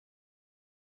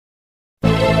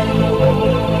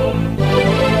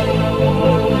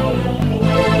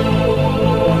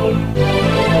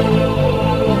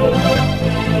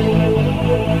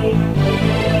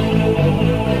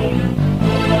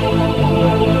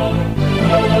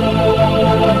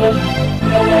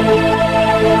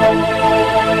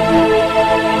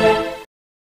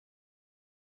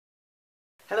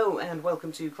and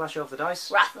welcome to Clash of the Dice.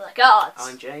 Wrath of the Gods.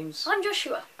 I'm James. I'm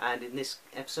Joshua. And in this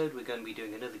episode we're going to be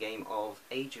doing another game of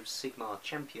Age of Sigmar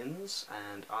Champions,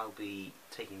 and I'll be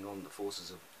taking on the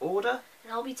forces of Order.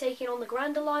 And I'll be taking on the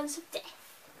Grand Alliance of Death.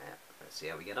 Yeah, let's see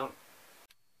how we get on.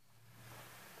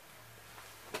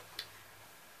 Right,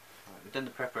 we've done the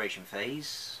preparation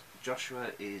phase. Joshua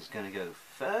is going to go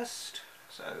first,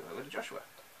 so over to Joshua.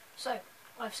 So,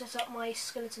 I've set up my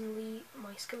skeleton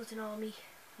army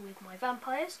with my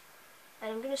vampires, and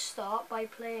I'm going to start by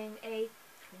playing a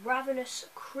ravenous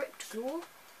crypt ghoul,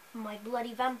 my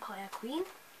bloody vampire queen,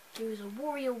 who is a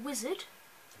warrior wizard.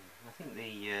 I think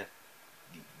the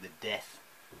death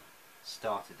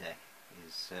starter deck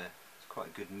is it's quite a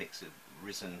good mix of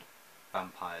risen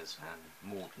vampires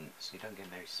and mordants. You don't get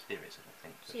very spirits, I don't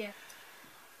think. So yeah,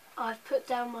 I've put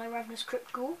down my ravenous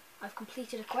crypt ghoul. I've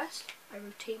completed a quest. I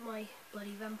rotate my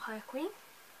bloody vampire queen.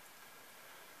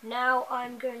 Now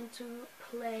I'm going to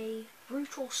play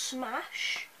Brutal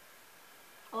Smash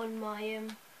on my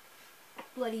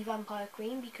bloody vampire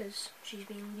queen because she's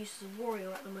being used as a warrior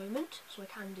at the moment, so I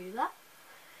can do that.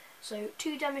 So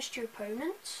 2 damage to your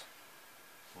opponent.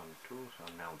 1, 2,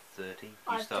 so I'm now on 30.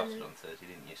 You started on 30,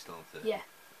 didn't you? Still on 30? Yeah.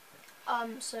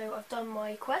 So I've done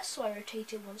my quest, so I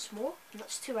rotate it once more, and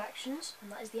that's 2 actions,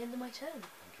 and that is the end of my turn.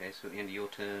 Okay, so at the end of your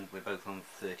turn, we're both on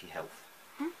 30 health.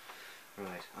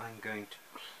 Right, I'm going to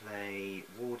play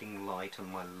Warding Light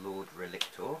on my Lord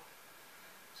Relictor,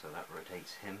 so that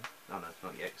rotates him. Oh no,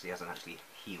 not yet, because he hasn't actually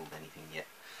healed anything yet.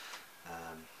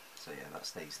 So yeah, that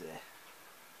stays there.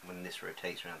 When this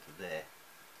rotates around to there,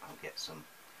 I'll get some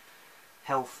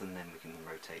health, and then we can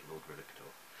rotate Lord Relictor.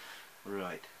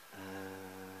 Right,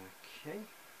 okay.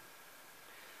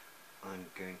 I'm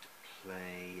going to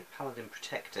play Paladin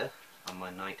Protector on my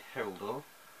Knight Heraldor.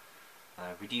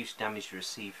 Reduce damage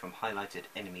received from highlighted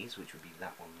enemies, which would be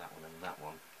that one, and that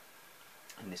one.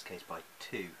 In this case by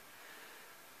 2.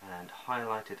 And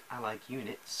highlighted allied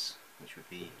units, which would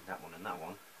be that one and that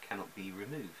one, cannot be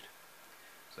removed.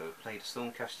 So I've played a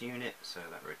Stormcast unit, so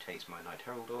that rotates my Knight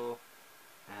Heraldor,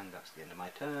 and that's the end of my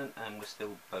turn, and we're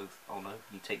still both, oh no,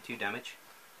 you take 2 damage.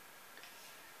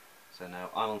 So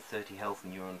now I'm on 30 health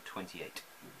and you're on 28.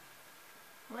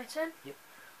 My turn? Yep.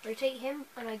 Rotate him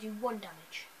and I do 1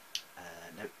 damage.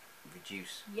 No,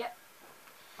 reduce Yep.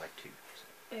 by 2.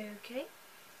 So. Okay.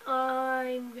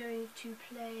 I'm going to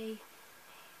play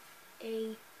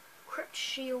a Crypt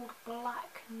Shield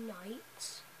Black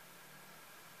Knight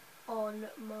on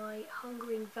my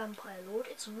Hungering Vampire Lord.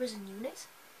 It's a risen unit.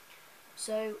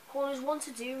 So corners 1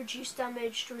 to do, reduce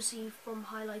damage to receive from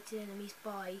highlighted enemies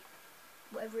by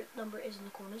whatever number it is in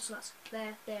the corners. So that's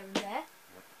there, there and there.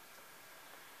 Yep.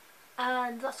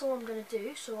 And that's all I'm going to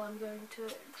do, so I'm going to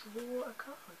draw a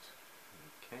card.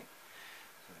 Okay,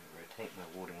 so rotate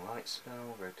my Warding Light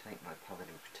spell, rotate my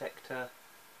Paladin Protector.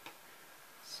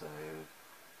 So,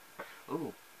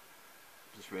 ooh,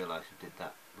 just realised I did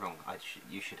that wrong.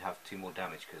 You should have 2 more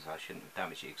damage, because I shouldn't have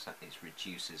damaged you, because it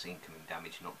reduces incoming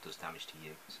damage, not does damage to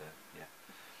you. So, yeah,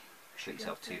 put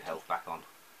yourself 2 health back on.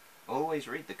 Always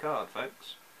read the card,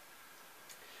 folks.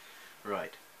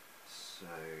 Right, so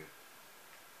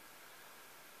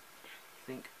I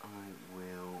think I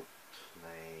will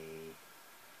play...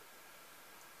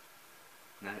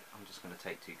 No, I'm just going to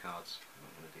take 2 cards. I'm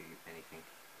not going to do anything.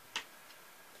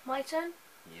 My turn?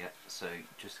 Yeah, so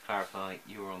just to clarify,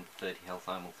 you're on 30 health,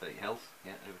 I'm on 30 health.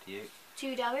 Yeah, over to you.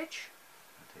 2 damage.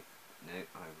 No,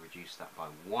 I reduced that by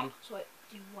 1. So I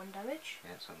do 1 damage.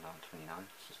 Yeah, so I'm down 29.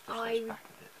 Just push those back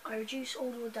a bit. I reduce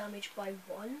all your damage by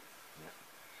 1.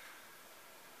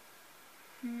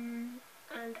 Yeah.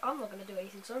 And I'm not going to do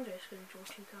anything, so I'm just going to draw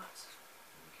 2 cards.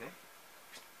 Okay.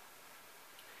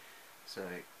 So,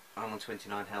 I'm on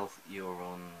 29 health, you're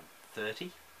on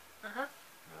 30. Uh-huh.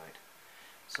 Right.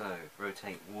 So,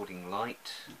 rotate Warding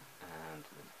Light, and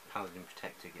the Paladin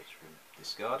Protector gets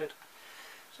discarded.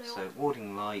 So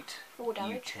Warding Light, 4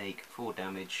 damage. you take 4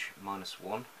 damage, minus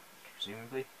 1,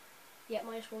 presumably. Yeah,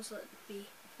 minus 1, so that would be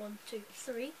 1, 2,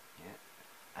 3.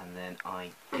 Yeah. And then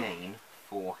I gain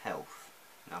 4 health.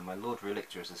 Now my Lord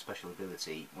Relictor is a special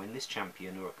ability. When this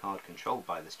champion or a card controlled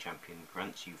by this champion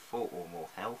grants you 4 or more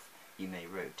health, you may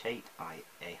rotate a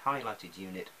highlighted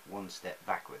unit 1 step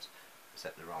backwards.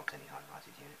 Except there aren't any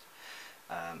highlighted units.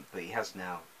 But he has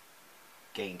now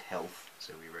gained health,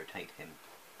 so we rotate him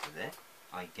to there.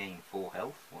 I gain 4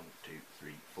 health, 1, 2,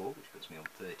 3, 4, which puts me on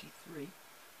 33.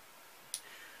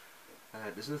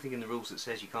 There's nothing in the rules that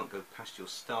says you can't go past your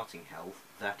starting health,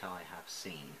 that I have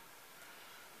seen.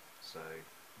 So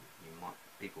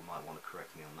people might want to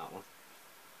correct me on that one.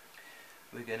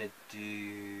 We're going to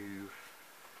do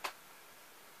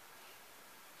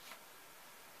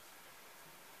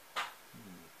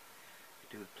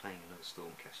do with playing another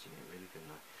Stormcast unit, really,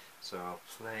 couldn't I? So I'll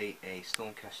play a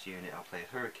Stormcast unit, I'll play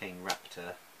a Hurricane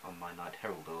Raptor on my Knight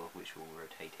Heraldor, which will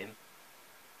rotate him.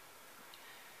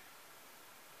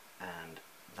 And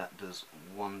that does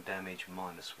 1 damage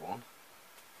minus 1.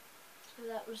 So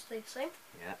that will stay the same?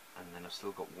 Yeah, and then I've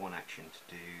still got 1 action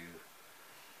to do.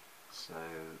 So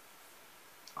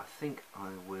I think I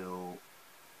will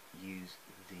use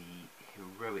the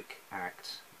heroic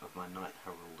act of my Knight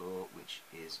Heraldor, which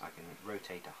is I can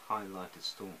rotate a highlighted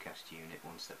Stormcast unit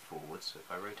 1 step forward. So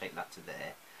if I rotate that to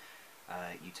there,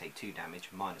 you take 2 damage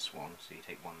minus 1, so you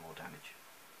take 1 more damage.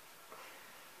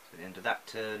 So at the end of that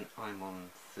turn, I'm on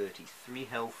 33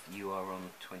 health, you are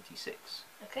on 26.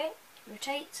 Okay,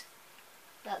 rotate.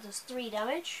 That does 3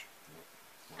 damage.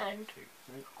 Yep. 1, And 2,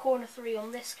 3. corner 3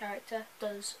 on this character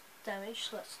does damage,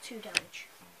 so that's 2 damage.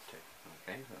 1, 2.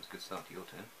 Okay, that's a good start to your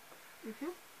turn.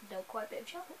 Dealt quite a bit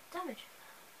of damage.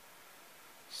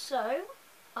 So,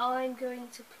 I'm going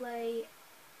to play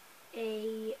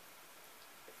a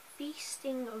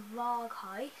Feasting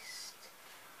Vargheist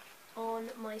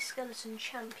on my Skeleton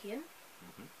Champion.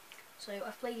 So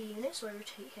I've played a unit, so I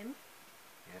rotate him.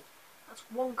 Yep. That's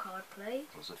 1 card played.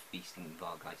 What does a Feasting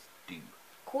Vargheist do?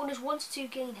 Corners 1 to 2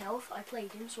 gain health. I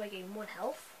played him, so I gain 1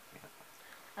 health. Yep.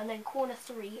 And then corner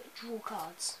 3, draw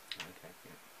cards. Okay,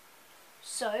 yeah.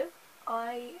 So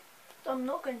I'm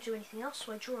not going to do anything else,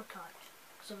 so I draw a card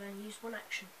because I've only used 1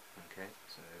 action. Okay,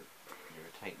 so you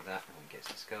rotate that and it gets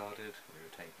discarded. We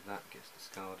rotate that, gets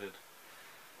discarded.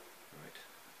 Right,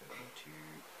 go to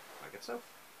flag itself.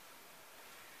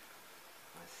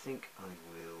 I think I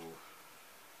will.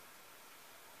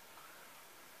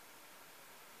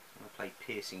 I'm going to play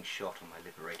Piercing Shot on my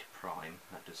Liberator Prime.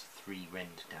 That does 3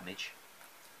 rend damage.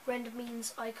 Rend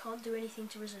means I can't do anything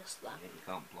to resist that. Yeah, you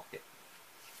can't block it.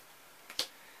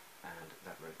 And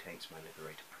that rotates my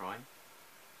Liberator Prime.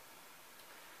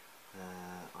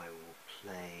 I will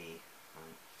play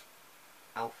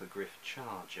Alpha Griff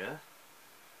Charger.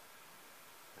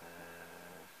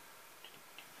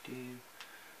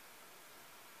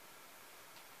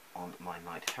 On my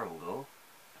Knight Heraldor,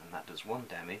 and that does 1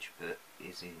 damage, but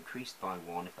is increased by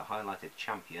 1 if the highlighted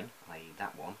champion, i.e.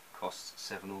 that one, costs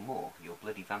 7 or more. Your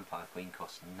Bloody Vampire Queen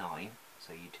costs 9,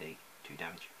 so you take 2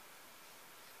 damage.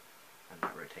 And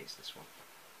that rotates this one.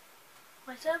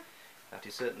 My turn? That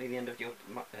is certainly the end of your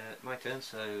my turn,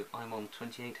 so I'm on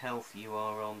 28 health, you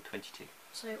are on 22.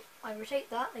 So I rotate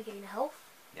that, I gain a health.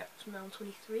 Yep. So I'm now on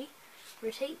 23.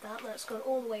 Rotate that, that's gone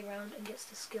all the way around and gets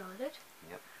discarded.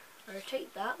 Yep. I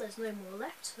rotate that, there's no more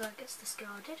left, so that gets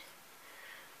discarded.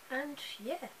 And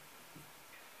yeah.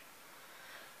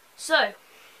 So,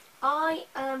 I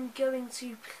am going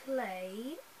to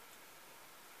play...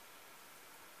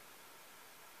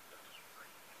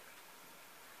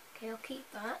 Okay, I'll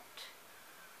keep that.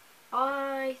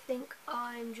 I think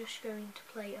I'm just going to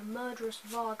play a Murderous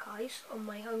Vargheist on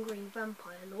my Hungering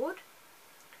Vampire Lord.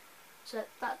 So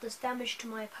that does damage to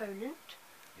my opponent.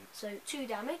 Yep. So 2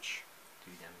 damage.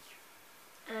 2 damage.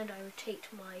 And I rotate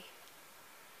my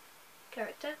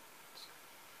character.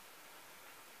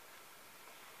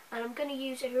 And I'm going to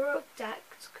use a Heroic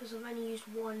Act because I've only used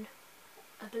 1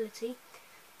 ability.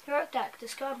 Heroic Act,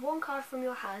 discard 1 card from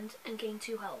your hand and gain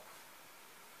 2 health.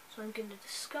 So I'm going to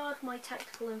discard my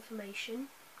tactical information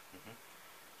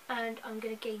and I'm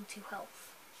going to gain 2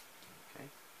 health. Okay.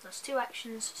 So that's 2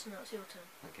 actions, so now it's your turn.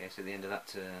 Okay, so at the end of that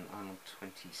turn I'm on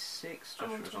 26,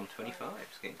 Joshua's on 25,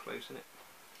 it's getting close, isn't it?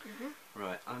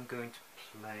 Right, I'm going to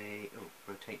play,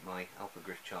 rotate my Alpha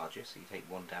Griff Charger, so you take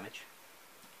 1 damage.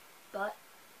 But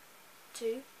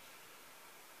 2.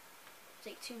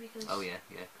 Take 2 because... Oh yeah,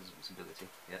 because of its ability,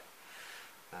 yeah.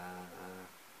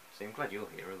 See, I'm glad you're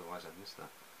here, otherwise I'd missed that.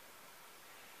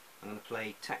 I'm going to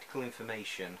play Tactical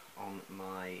Information on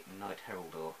my Knight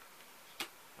Heraldor.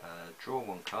 Draw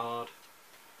 1 card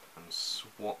and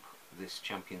swap this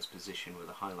champion's position with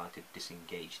a highlighted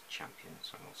disengaged champion,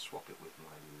 so I'm going to swap it with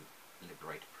my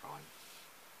Liberator Prime.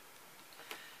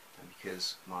 And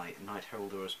because my Knight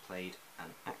Heraldor has played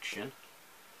an action,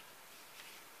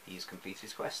 he's completed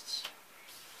his quests.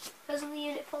 Doesn't the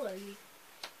unit follow you?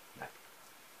 No.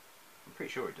 I'm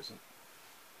pretty sure it doesn't.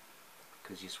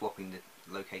 Because you're swapping the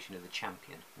location of the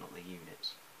champion, not the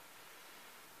units.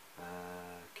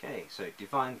 Okay, so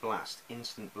Divine Blast,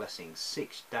 Instant Blessing,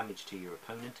 6 damage to your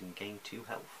opponent and gain 2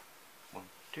 health. 1,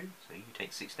 2, so you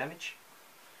take 6 damage.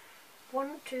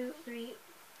 1, 2, 3,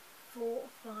 4,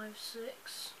 5,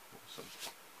 6. Awesome.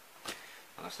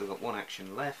 And I've still got 1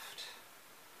 action left.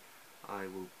 I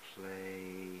will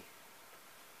play...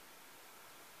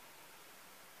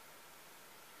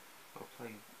 I'll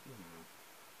play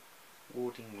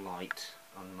Warding Light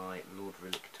on my Lord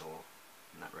Relictor.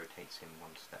 and that rotates him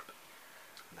 1 step.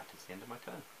 And that is the end of my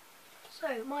turn.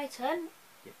 So, my turn.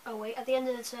 Yep. Oh wait, at the end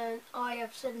of the turn, I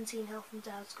have 17 health and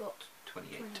Dad's got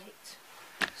 28.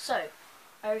 So,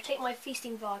 I rotate my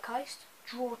Feasting Vargeist,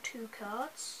 draw 2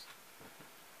 cards.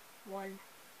 1,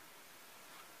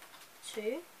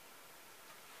 2.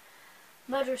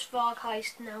 Murderous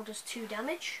Vargeist now does 2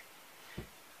 damage.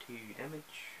 2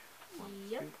 damage. 1,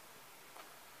 Yep. 2.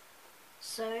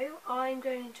 So, I'm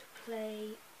going to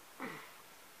play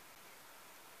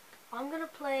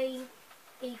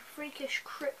a Freakish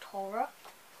Crypt Horror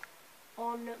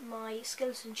on my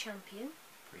Skeleton Champion.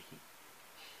 Freaky.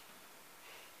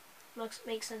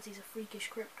 Makes sense, he's a Freakish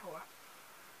Crypt Horror.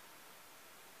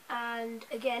 And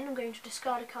again, I'm going to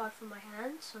discard a card from my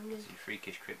hand. So I'm going Does your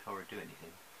Freakish Crypt Horror do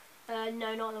anything?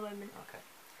 no, not at the moment. Okay.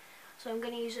 So I'm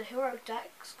going to use a Heroic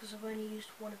Dex because I've only used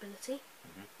 1 ability.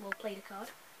 Well, played a card.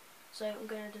 So I'm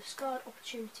going to discard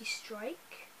Opportunity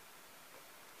Strike.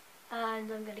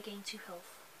 And I'm going to gain 2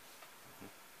 health.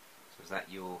 So is that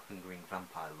your Hungering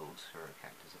Vampire Lord's heroic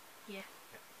act, is it? Yeah.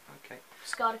 Okay.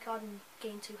 Discard a card and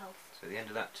gain 2 health. So at the end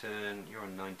of that turn, you're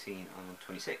on 19, I'm on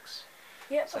 26.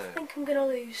 Yep, So I think I'm going to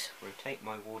lose. rotate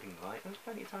my Warding Light. There's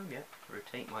plenty of time yet.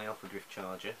 Rotate my Alpha Drift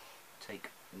Charger. Take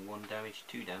 1 damage,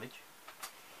 2 damage.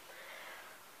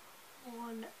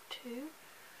 1, 2.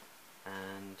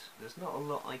 And there's not a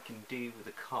lot I can do with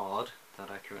a card that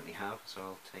I currently have, so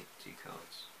I'll take 2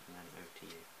 cards and then over to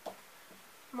you.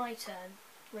 My turn.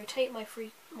 Rotate my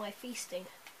Feasting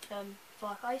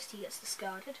Vargeist, he gets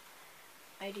discarded.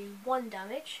 I do 1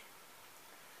 damage.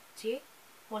 To you.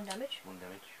 1 damage. 1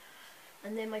 damage.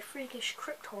 And then my Freakish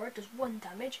Crypt Horror does 1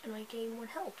 damage and I gain 1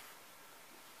 health.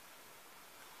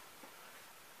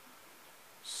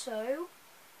 So,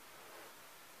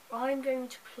 I'm going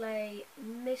to play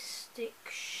Mystic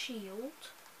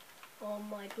Shield on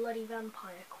my Bloody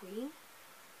Vampire Queen.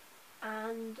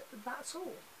 And that's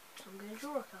all. So I'm going to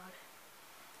draw a card.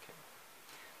 Okay.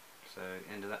 So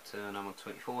end of that turn I'm on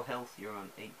 24 health, you're on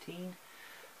 18.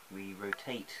 We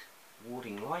rotate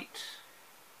Warding Light.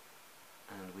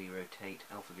 And we rotate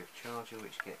Alpha Drift Charger,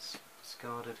 which gets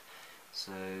discarded.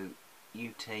 So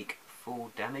you take 4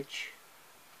 damage.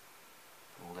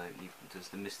 Although, does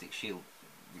the Mystic Shield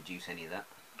reduce any of that?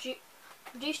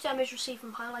 Reduce damage received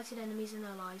from highlighted enemies and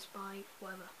allies by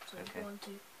whatever. So Okay. 1,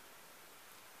 2.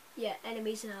 Yeah,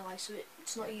 enemies and allies, so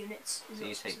it's not units. So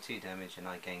you take 2 damage and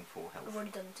I gain 4 health. I've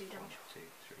already done 2 1, damage. 2,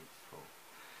 3, 4.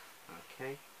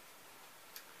 Okay.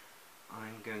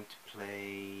 I'm going to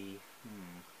play...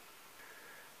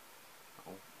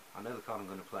 Oh, I know the card I'm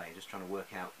going to play, just trying to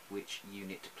work out which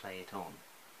unit to play it on.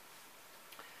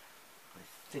 I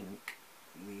think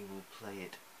we will play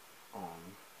it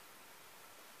on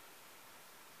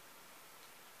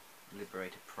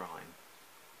Liberator Prime.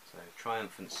 So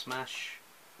Triumphant Smash,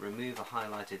 remove a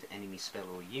highlighted enemy spell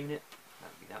or unit, that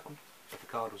would be that one. If a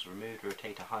card was removed,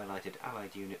 rotate a highlighted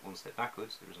allied unit 1 step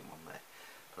backwards, there isn't one there.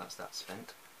 But that's that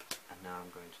spent. And now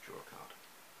I'm going to draw a card.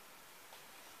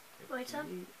 My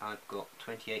turn? I've got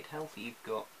 28 health, you've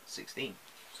got 16.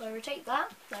 So I rotate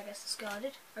that gets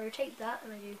discarded. I rotate that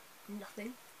and I do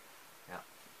nothing. Yeah.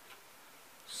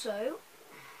 So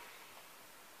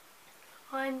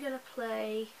I'm going to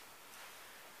play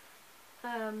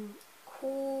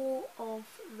Call of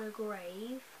the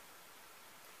Grave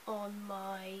on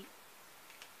my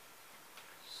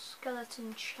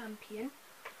Skeleton Champion.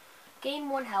 Gain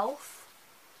 1 health.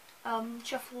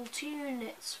 Shuffle 2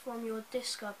 units from your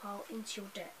discard pile into your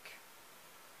deck.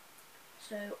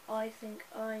 So I think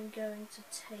I'm going to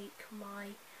take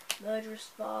my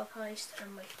Murderous Vargeist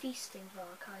and my Feasting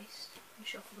Vargeist and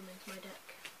shuffle them into my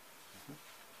deck.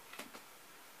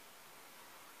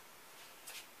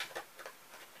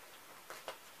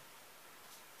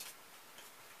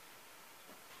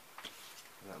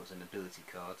 That was an ability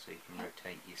card, so you can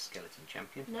rotate your Skeleton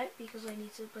Champion. No, because I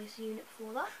need to place a unit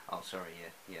for that. Oh, sorry,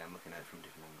 yeah, I'm looking at it from a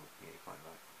different angle. Yeah, you're quite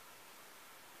right.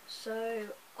 So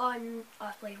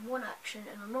I've played 1 action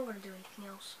and I'm not going to do anything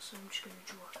else, so I'm just going to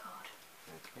draw a card.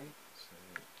 Okay, so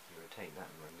you rotate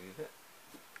that and remove it.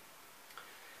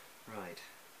 Right.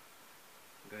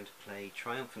 I'm going to play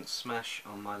Triumphant Smash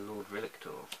on my Lord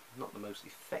Relictor. Not the most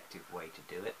effective way to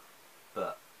do it,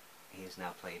 but he has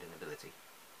now played an ability,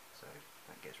 so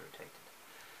that gets rotated.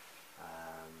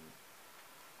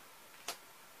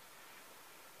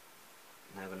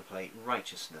 Now I'm going to play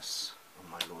Righteousness on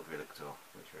my Lord Relictor,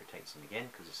 which rotates him again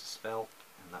because it's a spell,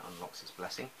 and that unlocks his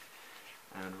blessing.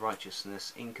 And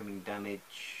Righteousness, incoming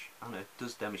damage,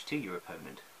 does damage to your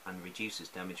opponent and reduces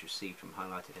damage received from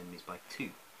highlighted enemies by 2.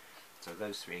 So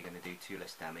those 3 are going to do 2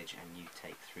 less damage and you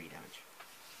take 3 damage.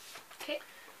 Okay.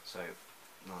 So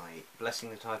My blessing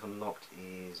that I've unlocked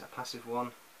is a passive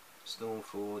one,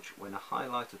 Stormforge. When a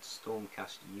highlighted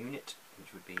Stormcast unit,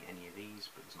 which would be any of these,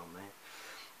 but there's none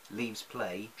there, leaves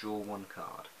play, draw one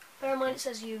card. Bear in mind it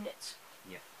says units.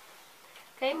 Yeah.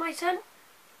 Okay, my turn.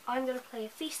 I'm going to play a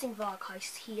Feasting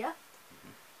Vargheist here.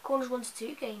 Corners 1 to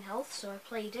 2 gain health, so I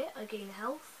played it, I gain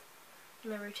health.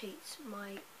 And I rotate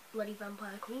my Bloody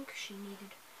Vampire Queen because she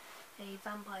needed a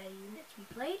vampire unit to be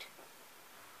played.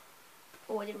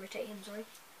 Oh, I didn't rotate him, sorry.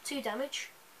 2 damage.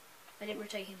 I didn't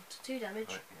rotate him, so 2 damage.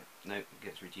 Right, yeah. No, it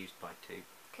gets reduced by 2.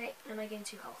 Okay, and I gain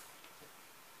 2 health.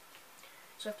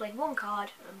 So I've played 1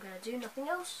 card, and I'm going to do nothing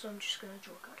else, so I'm just going to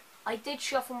draw a card. I did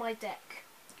shuffle my deck.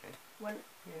 Okay. When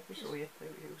yeah, we saw you.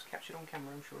 It was captured on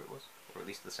camera, I'm sure it was. Or at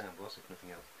least the sound was, if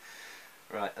nothing else.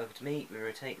 Right, over to me. We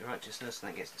rotate the Righteousness,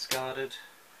 and that gets discarded.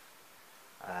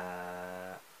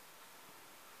 Well,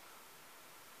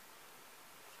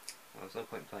 there's no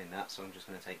point in playing that, so I'm just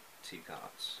going to take 2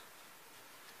 cards.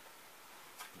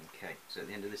 Okay, so at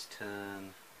the end of this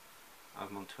turn,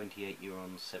 I'm on 28, you're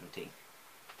on 17.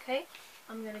 Okay,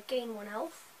 I'm going to gain 1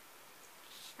 health,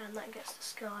 and that gets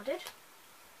discarded.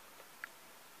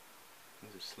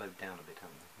 Things have slowed down a bit,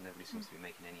 haven't they? Nobody seems to be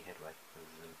making any headway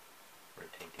other than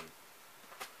rotating.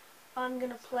 I'm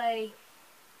going to play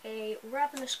a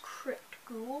Ravenous Crypt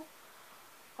Ghoul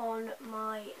on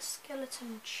my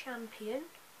Skeleton Champion.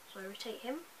 So I rotate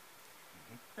him,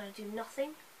 and I do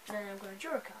nothing, and then I'm going to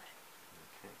draw a card.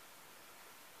 Okay.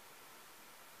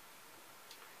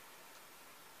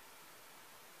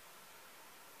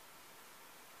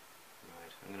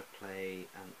 Right, I'm going to play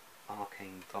an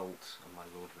Arcane Bolt on my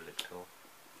Lord Relictor,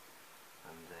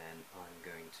 and then I'm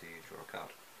going to draw a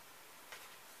card.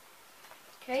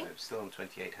 Okay. So still on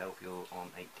 28 health, you're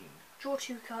on 18. Draw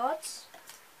 2 cards.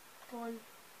 1,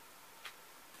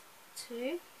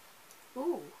 2.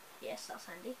 Ooh, yes, that's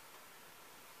handy.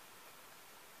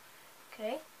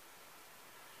 Okay.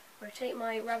 Rotate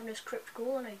my Ravenous Crypt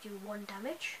Ghoul and I do 1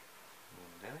 damage.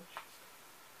 1 damage.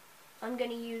 I'm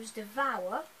going to use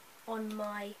Devour on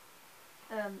my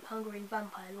Hungering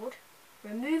Vampire Lord.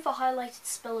 Remove a highlighted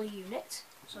spell or unit.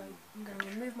 So I'm going to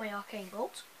remove my Arcane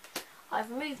Bolt. I've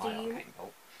removed My a unit. Arcane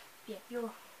Bolt. Yeah,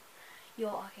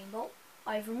 your Arcane Bolt.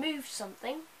 I've removed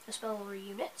something, a spell or a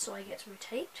unit, so I get to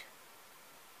rotate.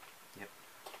 Yep.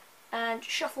 And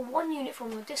shuffle 1 unit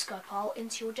from your discard pile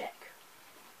into your deck.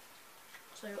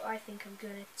 So I think I'm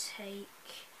going to take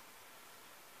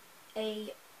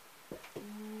a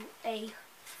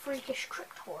Freakish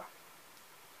Crypt Horror.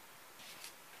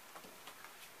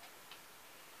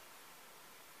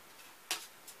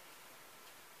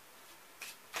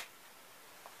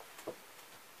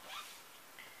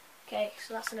 Okay,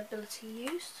 so that's an ability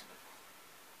used,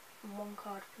 and 1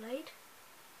 card played.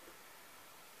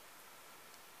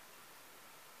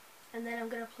 And then I'm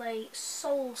going to play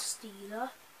Soul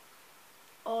Stealer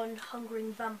on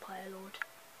Hungering Vampire Lord.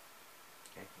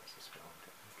 Okay, that's the spell.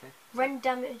 Okay. Rend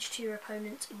damage to your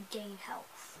opponent and gain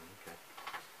health. Okay.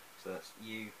 So that's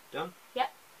you done?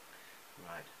 Yep.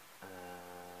 Right.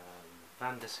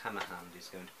 Vandus Hammerhand is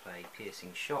going to play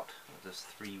Piercing Shot. That does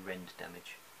 3 rend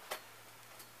damage.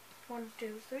 1,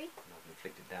 2, 3. And I've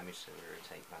inflicted damage, so we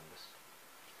rotate Vandus.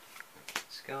 Okay,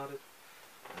 discarded.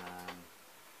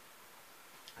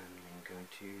 And then going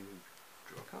to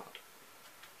draw a card.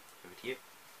 Over to you.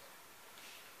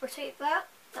 Rotate that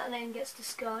then gets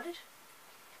discarded.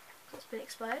 That's been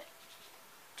expired.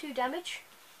 2 damage.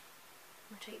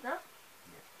 Rotate that.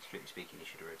 Yeah, strictly speaking, you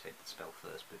should rotate the spell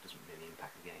first, but it doesn't really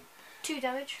impact the game. 2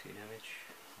 damage. 2 damage.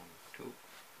 1, 2.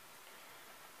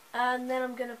 And then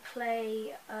I'm going to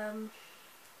play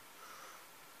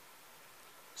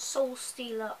Soul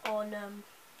Stealer on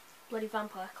Bloody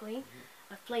Vampire Queen.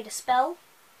 I've played a spell,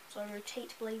 so I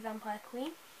rotate Bloody Vampire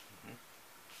Queen.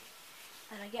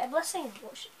 And I get a blessing.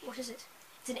 What is it?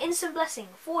 It's an instant blessing.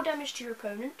 4 damage to your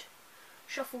opponent.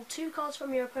 Shuffle 2 cards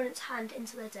from your opponent's hand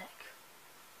into their deck.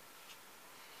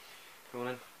 Come on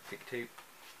then, pick 2.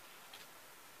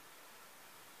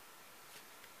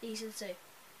 These are the 2.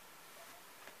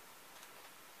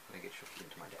 They get shuffled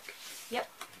into my deck. Yep.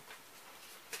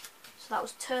 So that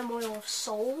was Turmoil of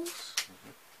Souls.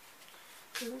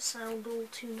 Doesn't sound all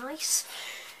too nice.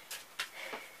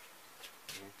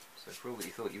 Yeah. So for all that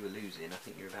you thought you were losing, I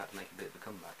think you're about to make a bit of a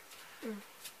comeback.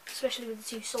 Especially with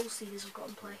the 2 Soul Stealers I've got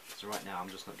in play. So right now I'm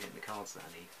just not getting the cards that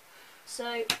I need.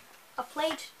 So I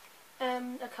played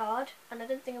a card, and I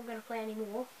don't think I'm going to play any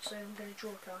more, so I'm going to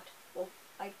draw a card. Well,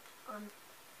 I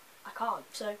can't,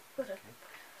 so okay.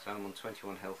 So I'm on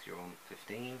 21 health, you're on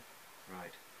 15.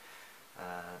 Right.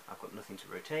 I've got nothing to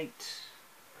rotate.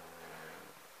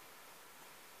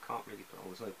 Can't really play,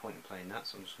 there's no point in playing that,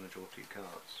 so I'm just going to draw 2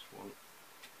 cards. 1,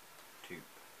 2.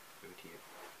 Over to you.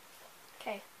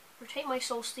 Okay, rotate my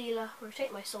Soul Stealer,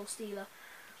 rotate my Soul Stealer,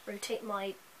 rotate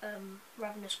my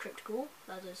Ravenous Crypt Ghoul.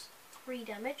 That does 3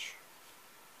 damage.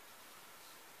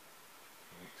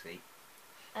 See,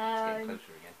 it's getting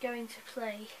closer again. Going to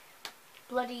play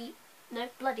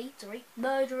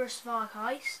Murderous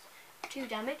Vargheist, 2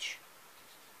 damage.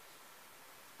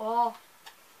 Oh,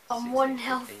 I'm 16, 1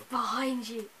 health 15. behind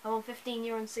you. I'm on 15,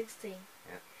 you're on 16.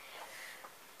 Yeah.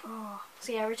 Oh,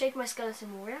 so yeah, I rotate my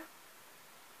Skeleton Warrior.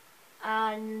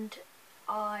 And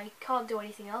I can't do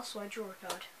anything else, so I draw a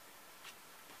card.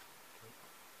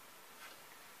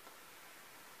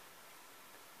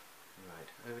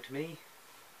 Right, over to me.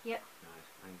 Yep. Right,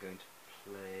 I'm going to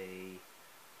play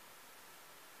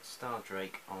Star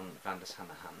Drake on Vandus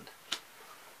Hammerhand.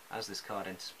 As this card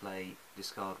enters play,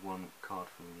 discard 1 card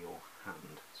from your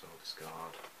hand. So I'll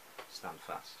discard Stand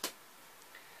Fast.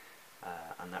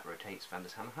 And that rotates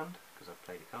Vandus Hammerhand, because I've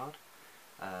played a card.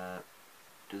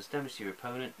 Does damage to your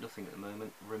opponent, nothing at the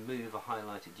moment. Remove a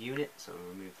highlighted unit, so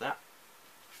we'll remove that.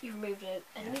 You've removed an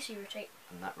enemy, so you rotate.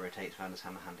 And that rotates Vandus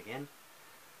Hammerhand again.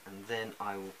 And then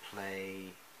I will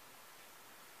play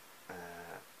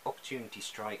Opportunity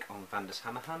Strike on Vandus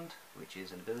Hammerhand, which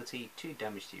is an ability, 2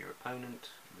 damage to your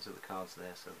opponent. There's other cards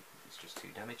there, so it's just 2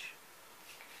 damage.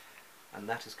 And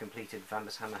that has completed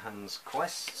Vandus Hammerhand's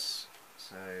quests.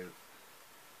 So,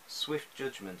 Swift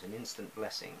Judgment and Instant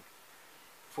Blessing.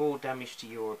 4 damage to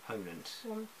your opponent.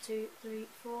 1, 2, 3,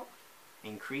 4.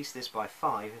 Increase this by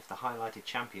 5 if the highlighted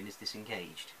champion is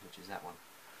disengaged, which is that one.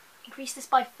 Increase this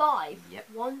by 5? Yep.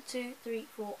 1, 2, 3,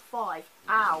 4, 5.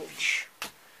 Ouch.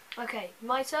 Okay,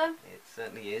 my turn? It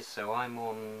certainly is, so I'm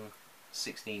on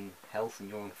 16 health and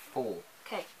you're on 4.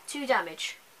 Okay, 2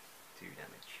 damage. 2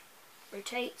 damage.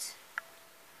 Rotate.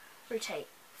 Rotate.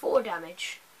 4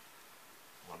 damage.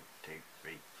 1, 2,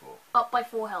 3, 4. Up by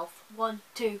 4 health. 1,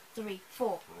 2, 3, 4.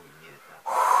 Oh, you needed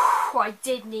that. I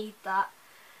did need that.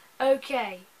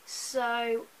 Okay,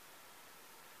 so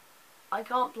I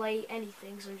can't play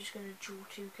anything, so I'm just going to draw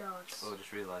 2 cards. Oh, I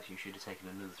just realised you should have taken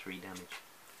another 3 damage.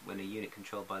 When a unit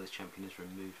controlled by this champion is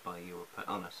removed by your opponent.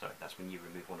 Oh no, sorry, that's when you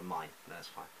remove one of mine. No, that's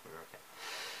fine, we're okay.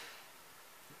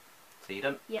 So you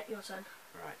done? Yep, your turn.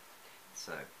 Right.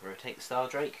 So, rotate the Star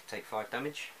Drake, take 5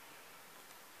 damage.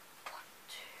 1,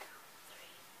 2, 3,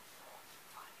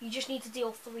 4, 5. You just need to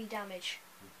deal 3 damage.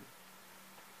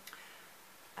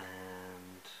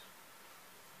 And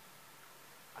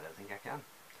I don't think I can.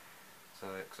 So,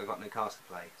 because I've got no cards to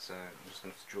play, so I'm just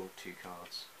going to have to draw 2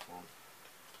 cards. 1,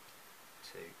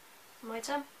 2. My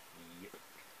turn. Yep.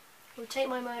 Rotate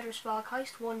my Murderous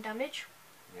Vargheist, 1 damage.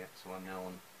 Yeah, so I'm now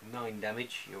on 9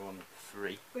 damage, you're on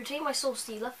 3. Rotate my Soul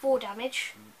Stealer, 4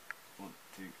 damage. 1,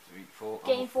 2, 3, 4.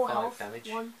 Gain 4 5 health. damage.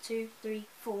 1, 2, 3,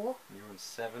 4. And you're on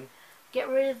 7. Get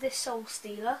rid of this Soul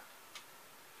Stealer.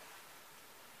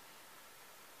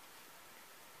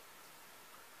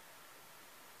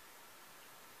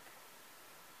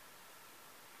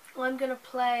 I'm going to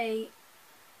play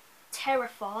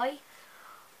Terrify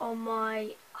on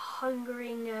my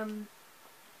hungering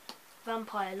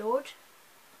Vampire Lord.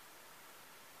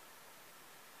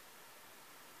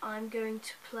 I'm going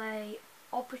to play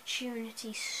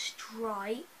Opportunity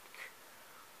Strike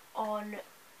on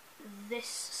this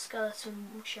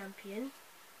Skeleton Champion.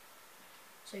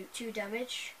 So 2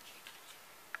 damage.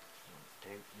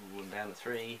 1 down to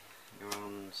 3, you're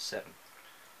on 7.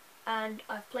 And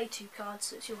I've played 2 cards,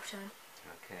 so it's your turn.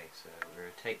 Okay, so we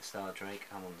rotate the Star Drake,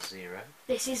 I'm on 0.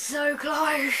 This is so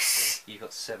close! You've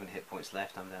got 7 hit points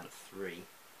left, I'm down to 3.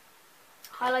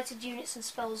 Highlighted units and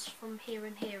spells from here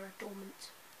and here are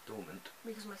dormant. Dormant?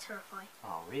 Because of my Terrify.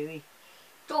 Oh, really?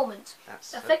 Dormant.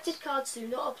 That's Affected cards do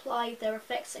not apply their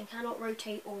effects and cannot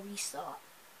rotate or restart.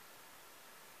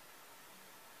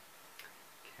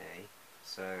 Okay,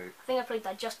 so... I think I played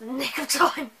that just in the nick of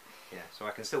time. Yeah, so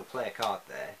I can still play a card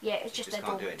there. Yeah, it's just they're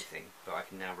can't do dormant. anything, but I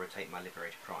can now rotate my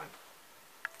Liberator Prime.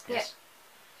 Yeah. Yes.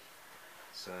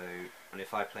 So, and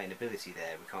if I play an ability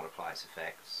there, we can't apply its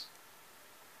effects.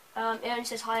 It only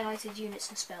says highlighted units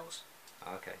and spells.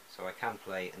 Okay, so I can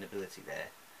play an ability there,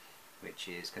 which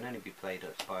is can only be played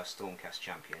up by a Stormcast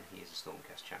champion. He is a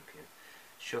Stormcast champion.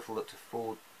 Shuffle up to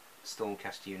 4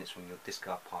 Stormcast units from your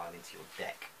discard pile into your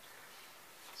deck.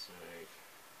 So,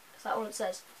 Is that all it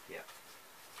says? yeah.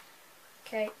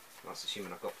 Okay. That's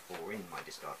assuming I've got 4 in my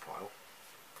discard pile.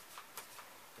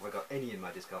 Have I got any in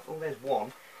my discard? Oh, there's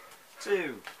 1,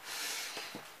 2.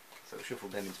 So shuffle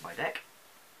them into my deck.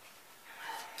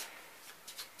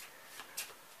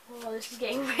 Oh, this is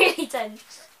getting really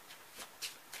tense.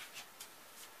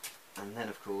 And then,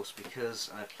 of course, because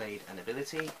I've played an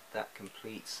ability, that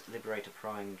completes Liberator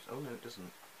Prime's... Oh no, it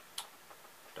doesn't.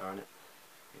 Darn it.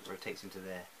 It rotates him to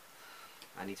there.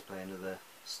 I need to play another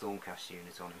Stormcast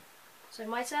unit on him. So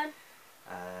my turn.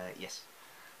 Yes.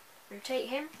 Rotate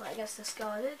him, that gets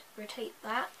discarded. Rotate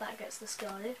that, that gets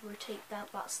discarded. Rotate that,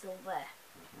 that's still there.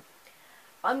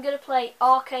 I'm going to play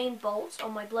Arcane Bolt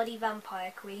on my Bloody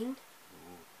Vampire Queen.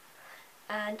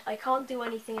 And I can't do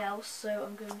anything else, so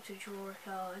I'm going to draw a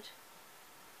card.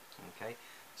 Okay,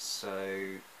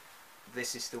 so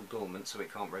this is still dormant, so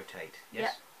it can't rotate,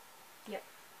 yes? Yep.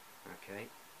 Okay.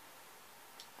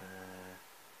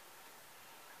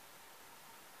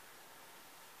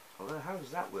 Although, how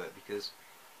does that work? Because,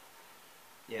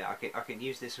 yeah, I can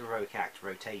use this Heroic Act to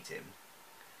rotate him,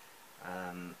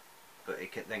 but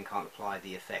it then can't apply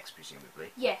the effects,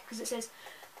 presumably. Yeah, because it says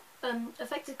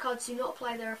affected cards do not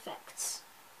apply their effects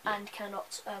and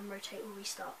cannot rotate or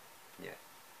restart. Yeah,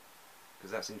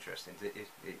 because that's interesting.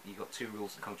 You've got two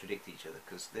rules that contradict each other.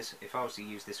 Because if I was to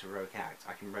use this Heroic Act,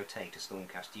 I can rotate a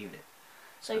Stormcast unit.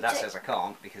 So that says I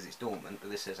can't because it's dormant,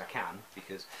 but this says I can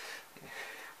because...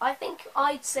 I think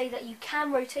I'd say that you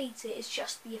can rotate it, it's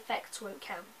just the effects won't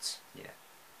count. Yeah.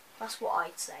 That's what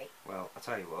I'd say. Well, I'll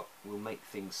tell you what, we'll make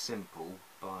things simple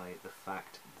by the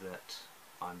fact that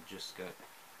I'm just going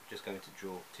to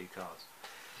draw 2 cards.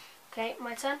 Okay,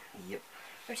 my turn? Yep.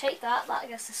 Rotate that, that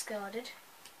gets discarded.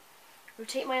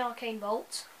 Rotate my Arcane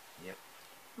Bolt. Yep.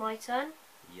 My turn?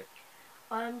 Yep.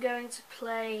 I'm going to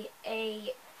play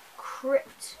a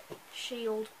Crypt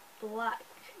Shield Black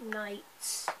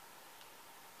Knight.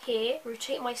 Here,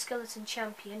 rotate my Skeleton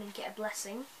Champion and get a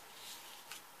blessing.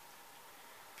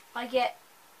 I get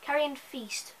Carrion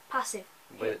Feast, passive.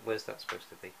 Where's that supposed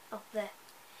to be? Up there.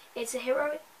 It's a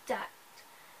heroic act.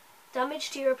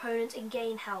 Damage to your opponent and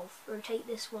gain health. Rotate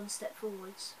this 1 step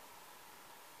forwards.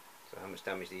 So how much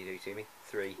damage do you do to me?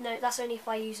 3? No, that's only if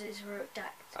I use it as a heroic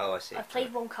act. Oh, I see. I've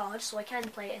played 1 card, so I can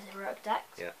play it as a heroic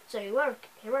act. Yeah. So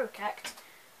heroic act,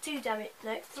 3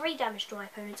 damage to my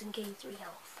opponent and gain 3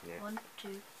 health. Yeah. 1,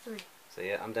 2, 3. So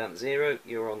yeah, I'm down to 0,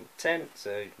 you're on 10,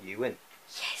 so you win.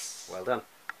 Yes! Well done.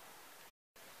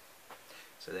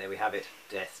 So there we have it.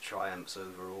 Death triumphs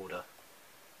over order.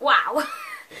 Wow!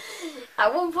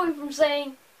 At one point from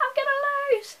saying, I'm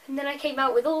gonna lose! And then I came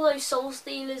out with all those Soul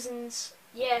Stealers and,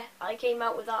 yeah, I came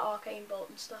out with that Arcane Bolt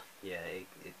and stuff. Yeah,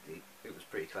 it was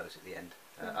pretty close at the end.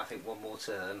 I think 1 more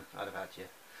turn, I'd have had you.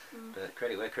 But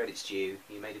credit where credit's due,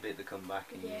 you made a bit of a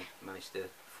comeback and you managed to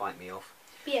fight me off.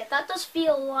 But yeah, that does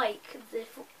feel like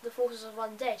the Forces of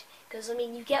Undead, because I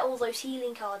mean, you get all those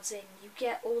healing cards in, you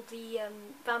get all the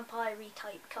vampire-y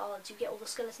type cards, you get all the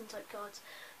skeleton type cards.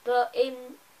 But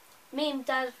me and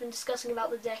Dad have been discussing about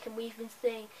the deck, and we've been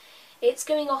saying it's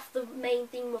going off the main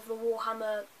theme of the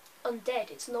Warhammer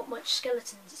Undead. It's not much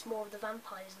skeletons; it's more of the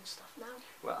vampires and stuff now.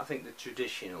 Well, I think the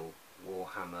traditional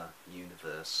Warhammer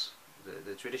universe.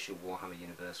 The traditional Warhammer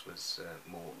universe was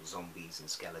more zombies and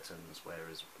skeletons,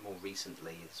 whereas more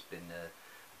recently it's been a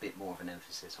bit more of an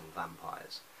emphasis on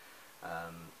vampires.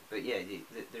 But yeah,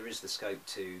 there is the scope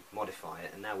to modify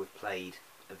it, and now we've played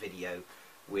a video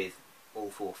with all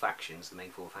 4 factions, the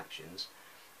main 4 factions,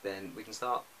 then we can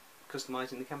start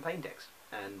customising the campaign decks.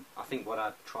 And I think what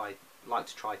I'd like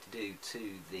to try to do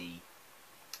to the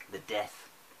Death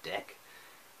deck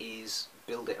is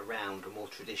build it around a more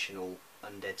traditional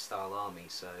undead style army.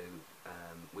 So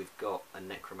we've got a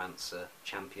Necromancer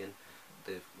champion,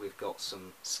 we've got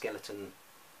some skeleton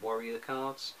warrior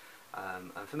cards,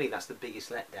 and for me that's the biggest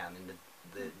letdown in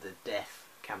the Death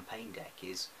campaign deck.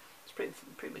 Is it's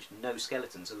pretty much no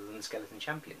skeletons other than the skeleton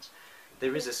champions.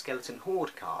 There is a skeleton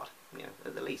horde card, you know,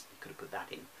 at the least you could have put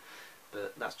that in,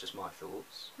 but that's just my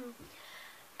thoughts.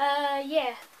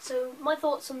 Yeah, so my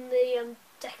thoughts on the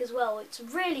deck as well. It's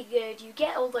really good. You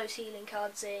get all those healing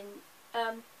cards in.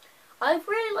 I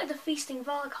really like the Feasting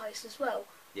Vargheist as well.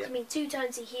 Yeah. I mean, 2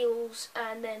 turns he heals,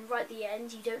 and then right at the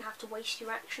end you don't have to waste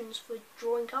your actions for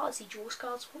drawing cards. He draws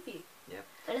cards for you. Yeah.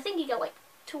 And I think you get like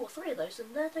 2 or 3 of those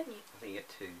in there, don't you? I think you get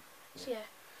 2. Yeah. So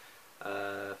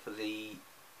yeah. For the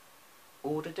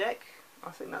order deck, I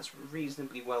think that's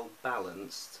reasonably well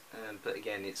balanced, but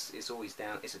again, it's always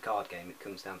down. It's a card game. It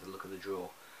comes down to the look of the draw.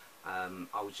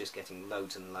 I was just getting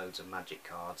loads and loads of magic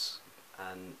cards,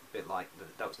 and a bit like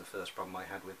that was the first problem I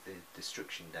had with the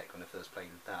destruction deck when I first played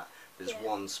with that. There's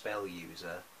 1 spell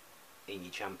user in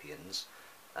your champions,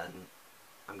 and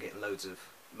I'm getting loads of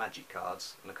magic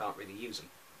cards, and I can't really use them.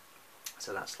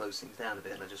 So that slows things down a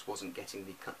bit, and I just wasn't getting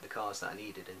the cards that I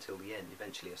needed until the end.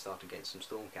 Eventually I started getting some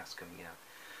Stormcasts coming out.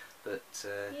 But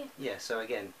yeah, so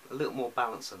again, a little more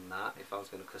balance than that. If I was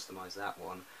going to customise that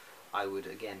one, I would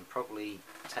again probably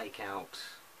take out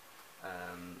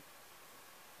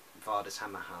Varda's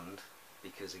Hammerhand,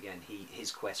 because again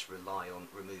his quests rely on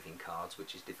removing cards,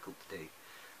 which is difficult to do.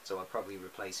 So I'd probably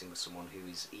replace him with someone who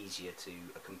is easier to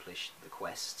accomplish the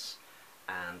quests,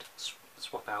 and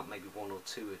swap out maybe one or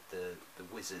two of the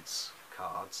wizard's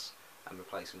cards and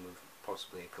replace them with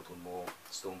possibly a couple more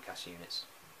Stormcast units.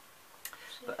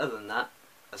 But other than that,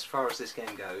 as far as this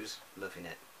game goes, loving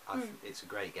it. It's a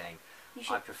great game.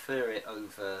 I prefer it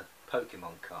over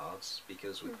Pokemon cards,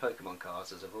 because with Pokemon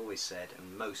cards, as I've always said,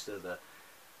 and most other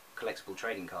collectible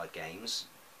trading card games,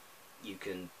 you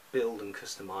can build and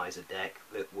customise a deck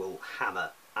that will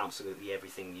hammer absolutely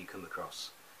everything you come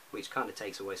across, which kind of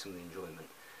takes away some of the enjoyment.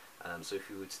 So if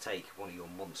you were to take one of your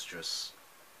monstrous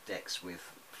decks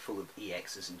with full of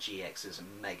EXs and GXs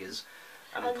and Megas,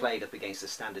 and played up against a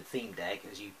standard theme deck,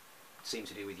 as you seem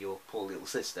to do with your poor little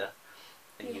sister,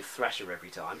 and you thrash her every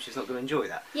time, she's not going to enjoy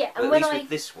that. Yeah, but at least with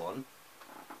this one,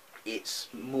 it's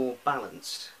more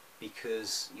balanced,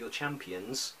 because your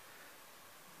champions,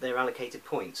 they're allocated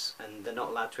points, and they're not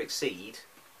allowed to exceed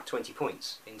 20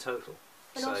 points in total.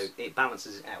 And so it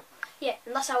balances it out. Yeah,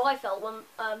 and that's how I felt when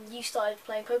you started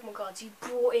playing Pokemon cards. You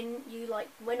brought in,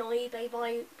 went on eBay,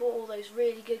 bought all those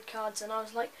really good cards, and I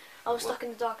was stuck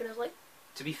in the dark, and I was like...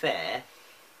 To be fair,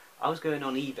 I was going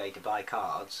on eBay to buy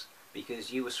cards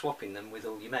because you were swapping them with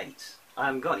all your mates. I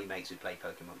haven't got any mates who play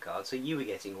Pokemon cards, so you were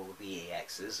getting all of the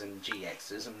EXs and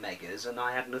GXs and Megas, and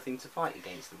I had nothing to fight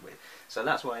against them with. So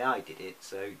that's why I did it,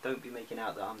 so don't be making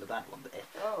out that I'm the bad one there.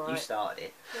 All right. You started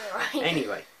it. All right.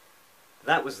 Anyway,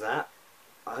 that was that.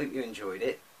 I hope you enjoyed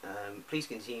it. Please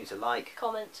continue to like,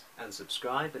 comment, and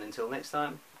subscribe, and until next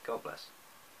time, God bless.